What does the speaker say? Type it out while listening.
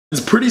It's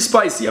pretty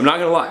spicy, I'm not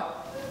gonna lie.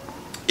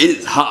 It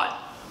is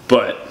hot,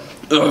 but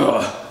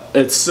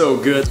it's so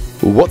good.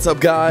 What's up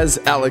guys,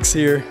 Alex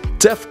here,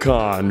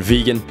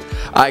 DefqonVegan.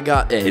 I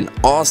got an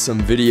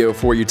awesome video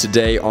for you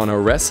today on a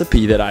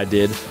recipe that I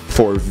did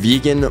for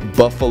vegan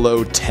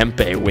buffalo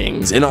tempeh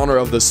wings. In honor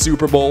of the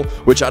Super Bowl,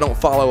 which I don't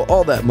follow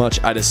all that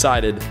much, I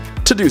decided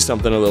to do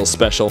something a little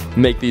special,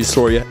 make these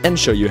for you, and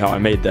show you how I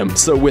made them.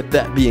 So with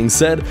that being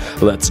said,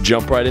 let's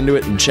jump right into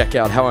it and check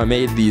out how I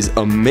made these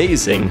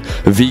amazing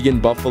vegan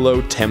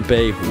buffalo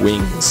tempeh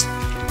wings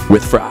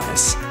with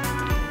fries.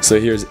 So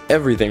here's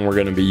everything we're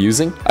going to be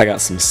using. I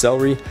got some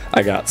celery,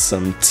 I got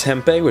some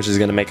tempeh, which is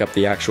going to make up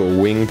the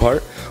actual wing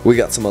part. We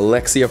got some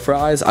Alexia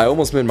fries. I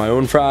almost made my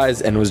own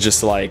fries and was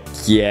just like,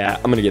 yeah,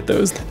 I'm going to get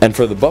those. And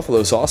for the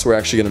buffalo sauce, we're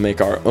actually going to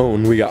make our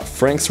own. We got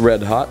Frank's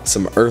Red Hot,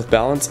 some Earth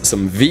Balance,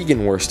 some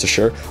vegan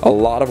Worcestershire. A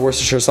lot of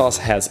Worcestershire sauce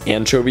has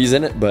anchovies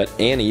in it, but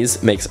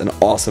Annie's makes an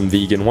awesome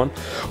vegan one.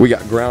 We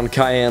got ground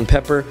cayenne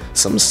pepper,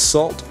 some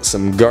salt,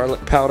 some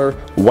garlic powder,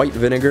 white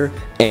vinegar,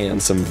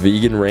 and some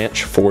vegan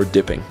ranch for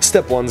dipping.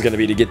 Step one is going to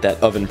be to get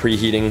that oven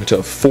preheating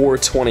to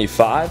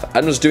 425.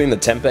 I'm just doing the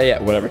tempeh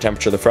at whatever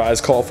temperature the fries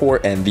call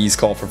for, and these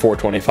call for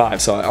 425,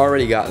 so I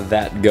already got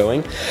that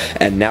going.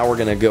 And now we're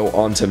going to go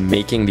on to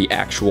making the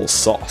actual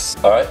sauce.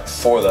 Alright,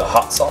 for the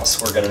hot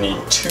sauce, we're going to need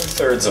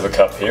 2/3 of a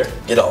cup here.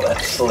 Get all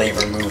that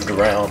flavor moved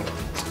around.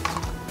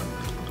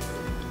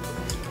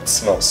 It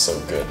smells so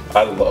good.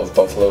 I love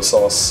buffalo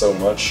sauce so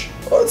much.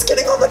 Oh, it's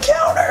getting on the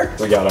counter!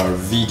 We got our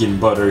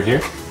vegan butter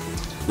here.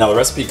 Now the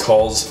recipe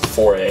calls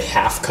for a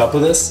half cup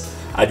of this.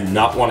 I do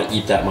not want to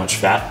eat that much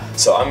fat,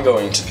 so I'm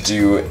going to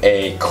do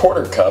a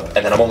 1/4 cup,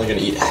 and then I'm only going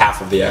to eat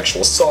half of the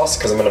actual sauce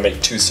because I'm going to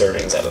make 2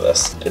 servings out of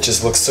this. It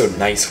just looks so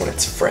nice when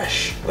it's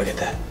fresh. Look at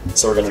that.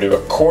 So we're going to do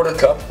a 1/4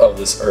 cup of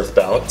this Earth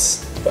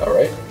Balance, about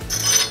right.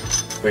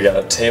 We got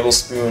a 1.5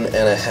 tablespoons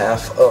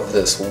of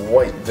this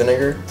white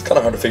vinegar. It's kind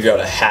of hard to figure out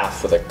a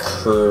half with a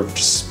curved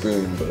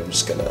spoon, but I'm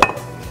just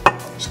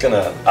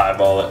gonna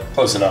eyeball it.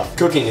 Close enough.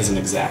 Cooking isn't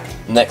exact.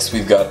 Next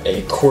we've got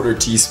a 1/4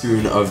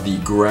 teaspoon of the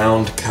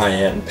ground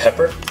cayenne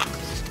pepper.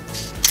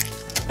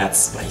 That's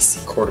spicy.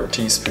 1/4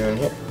 teaspoon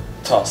here.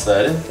 Toss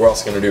that in. We're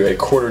also going to do a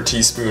 1/4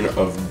 teaspoon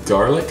of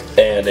garlic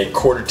and a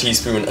 1/4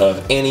 teaspoon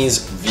of Annie's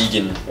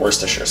vegan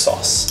Worcestershire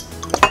sauce.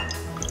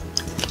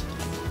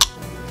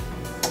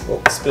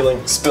 Oh,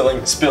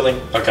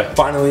 spilling. Okay.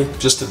 Finally,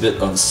 just a bit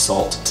of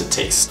salt to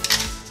taste.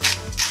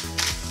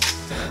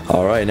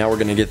 Alright, now we're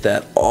going to get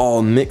that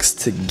all mixed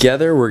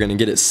together. We're going to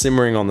get it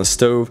simmering on the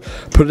stove.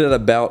 Put it at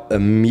about a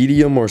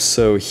medium or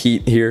so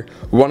heat here.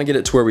 We want to get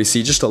it to where we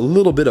see just a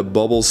little bit of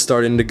bubbles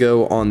starting to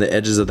go on the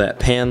edges of that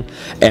pan.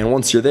 And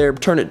once you're there,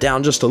 turn it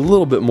down just a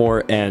little bit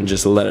more and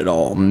just let it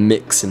all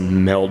mix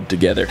and meld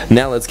together.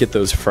 Now let's get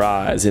those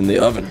fries in the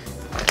oven.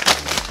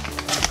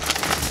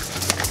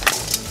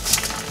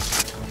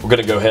 We're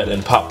going to go ahead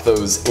and pop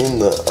those in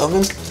the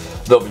oven.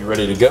 They'll be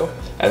ready to go.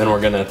 And then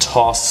we're going to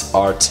toss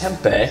our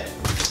tempeh.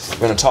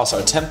 We're going to toss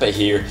our tempeh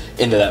here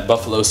into that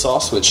buffalo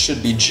sauce, which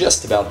should be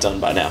just about done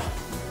by now.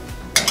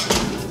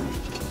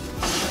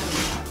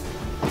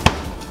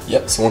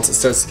 Yep, so once it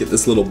starts to get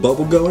this little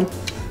bubble going,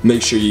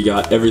 make sure you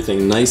got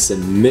everything nice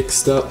and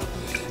mixed up.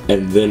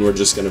 And then we're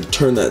just going to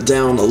turn that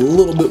down a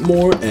little bit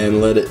more and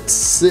let it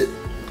sit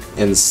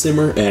and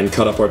simmer and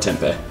cut up our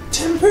tempeh.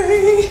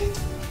 Tempeh!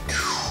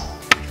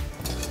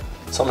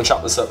 So I'm going to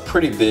chop this up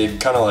pretty big,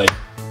 kind of like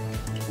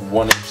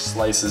 1-inch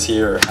slices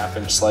here, or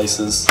 1/2-inch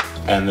slices,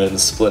 and then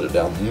split it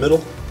down the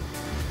middle.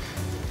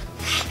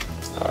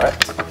 Alright,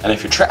 and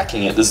if you're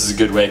tracking it, this is a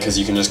good way because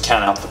you can just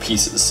count out the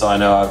pieces. So I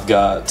know I've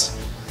got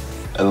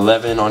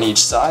 11 on each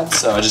side,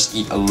 so I just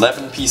eat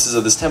 11 pieces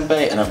of this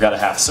tempeh and I've got a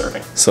 1/2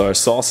 serving. So our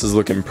sauce is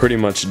looking pretty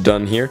much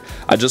done here.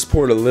 I just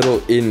poured a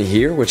little in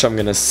here, which I'm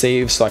going to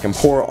save so I can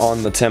pour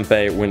on the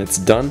tempeh when it's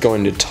done.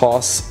 Going to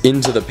toss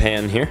into the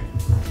pan here.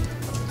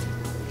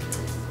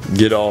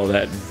 Get all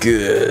that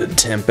good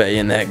tempeh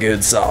in that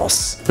good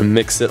sauce and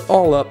mix it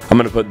all up. I'm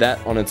going to put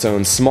that on its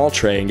own small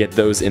tray and get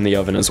those in the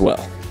oven as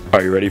well.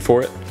 Are you ready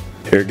for it?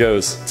 Here it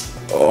goes.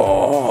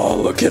 Oh,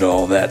 look at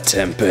all that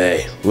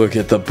tempeh. Look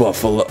at the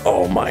buffalo.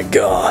 Oh my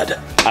god.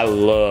 I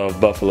love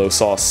buffalo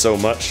sauce so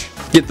much.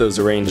 Get those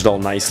arranged all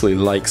nicely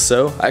like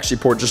so. I actually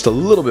poured just a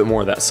little bit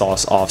more of that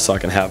sauce off so I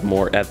can have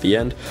more at the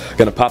end.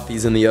 Gonna pop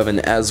these in the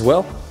oven as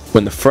well.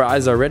 When the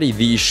fries are ready,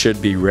 these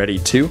should be ready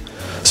too.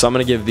 So I'm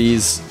gonna give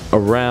these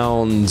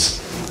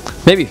around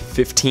maybe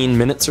 15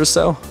 minutes or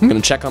so. I'm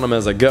gonna check on them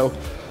as I go,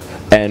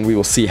 and we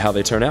will see how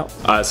they turn out.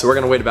 So we're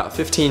gonna wait about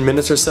 15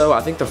 minutes or so.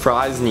 I think the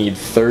fries need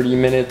 30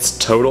 minutes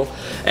total,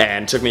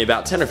 and it took me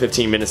about 10 or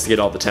 15 minutes to get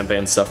all the tempeh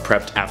and stuff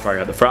prepped after I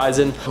got the fries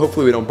in.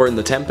 Hopefully we don't burn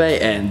the tempeh,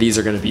 and these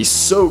are gonna be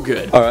so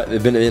good. Alright,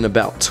 they've been in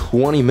about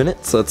 20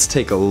 minutes. Let's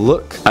take a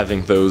look. I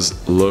think those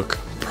look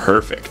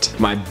perfect.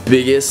 My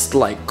biggest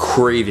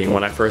craving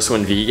when I first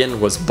went vegan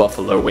was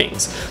buffalo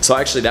wings. So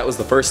actually that was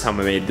the first time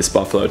I made this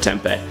buffalo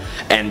tempeh.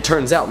 And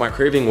turns out my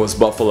craving was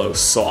buffalo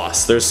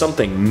sauce. There's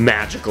something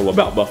magical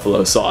about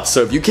buffalo sauce.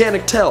 So if you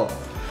can't tell,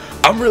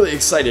 I'm really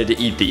excited to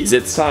eat these.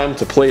 It's time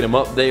to plate them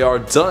up. They are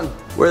done.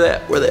 Where they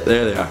at?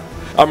 There they are.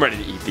 I'm ready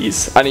to eat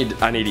these. I need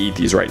to eat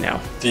these right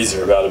now. These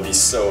are about to be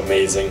so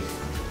amazing.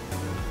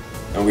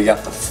 And we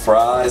got the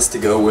fries to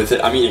go with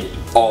it. I mean,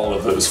 all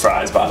of those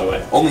fries, by the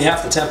way. Only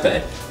half the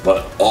tempeh,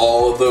 but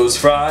all of those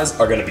fries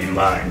are gonna be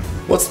mine.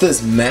 What's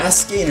this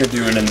mass gainer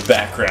doing in the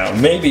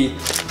background? Maybe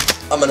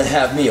I'm gonna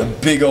have me a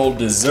big old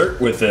dessert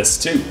with this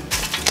too.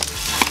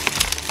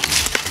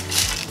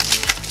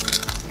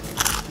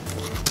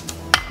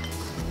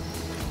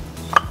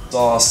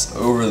 Sauce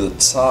over the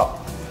top.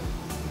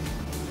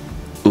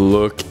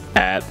 Look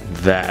at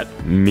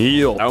that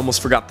meal. I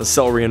almost forgot the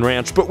celery and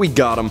ranch, but we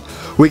got them.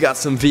 We got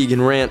some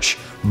vegan ranch,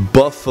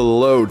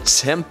 buffalo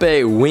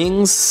tempeh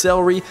wings,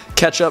 celery,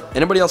 ketchup.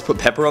 Anybody else put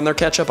pepper on their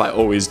ketchup? I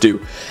always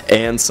do.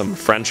 And some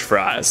French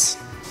fries.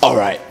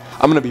 Alright,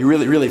 I'm gonna be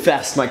really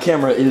fast. My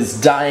camera is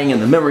dying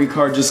and the memory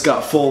card just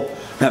got full.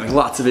 I'm having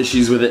lots of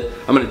issues with it.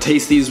 I'm gonna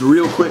taste these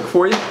real quick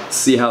for you,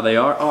 see how they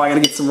are. Oh, I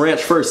gotta get some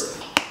ranch first.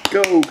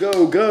 Go,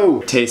 go,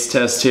 go. Taste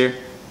test here.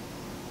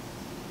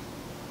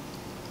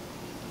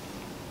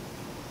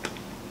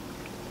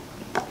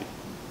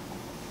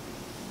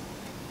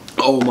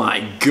 Oh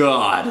my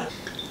god.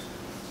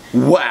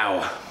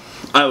 Wow.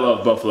 I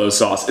love buffalo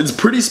sauce. It's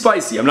pretty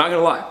spicy, I'm not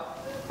gonna lie.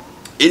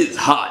 It is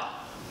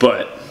hot,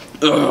 but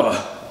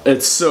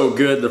it's so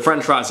good. The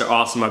French fries are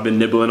awesome. I've been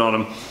nibbling on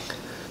them.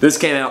 This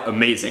came out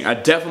amazing. I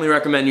definitely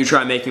recommend you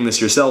try making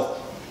this yourself.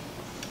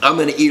 I'm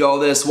gonna eat all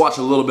this, watch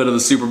a little bit of the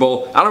Super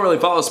Bowl. I don't really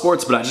follow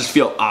sports, but I just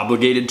feel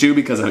obligated to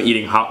because I'm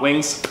eating hot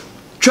wings.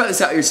 Try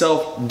this out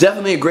yourself.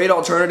 Definitely a great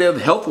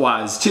alternative,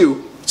 health-wise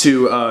too,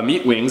 to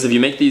meat wings. If you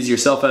make these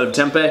yourself out of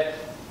tempeh,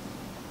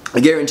 I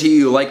guarantee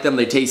you like them.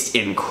 They taste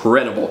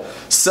incredible.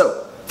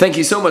 So, thank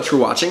you so much for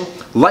watching.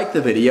 Like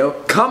the video,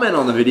 comment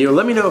on the video,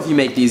 let me know if you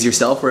make these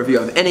yourself or if you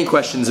have any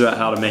questions about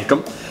how to make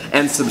them.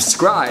 And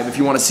subscribe if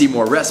you want to see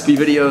more recipe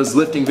videos,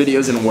 lifting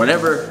videos, and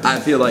whatever I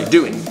feel like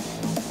doing.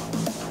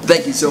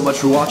 Thank you so much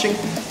for watching.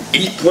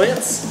 Eat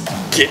plants,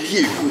 get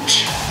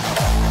huge.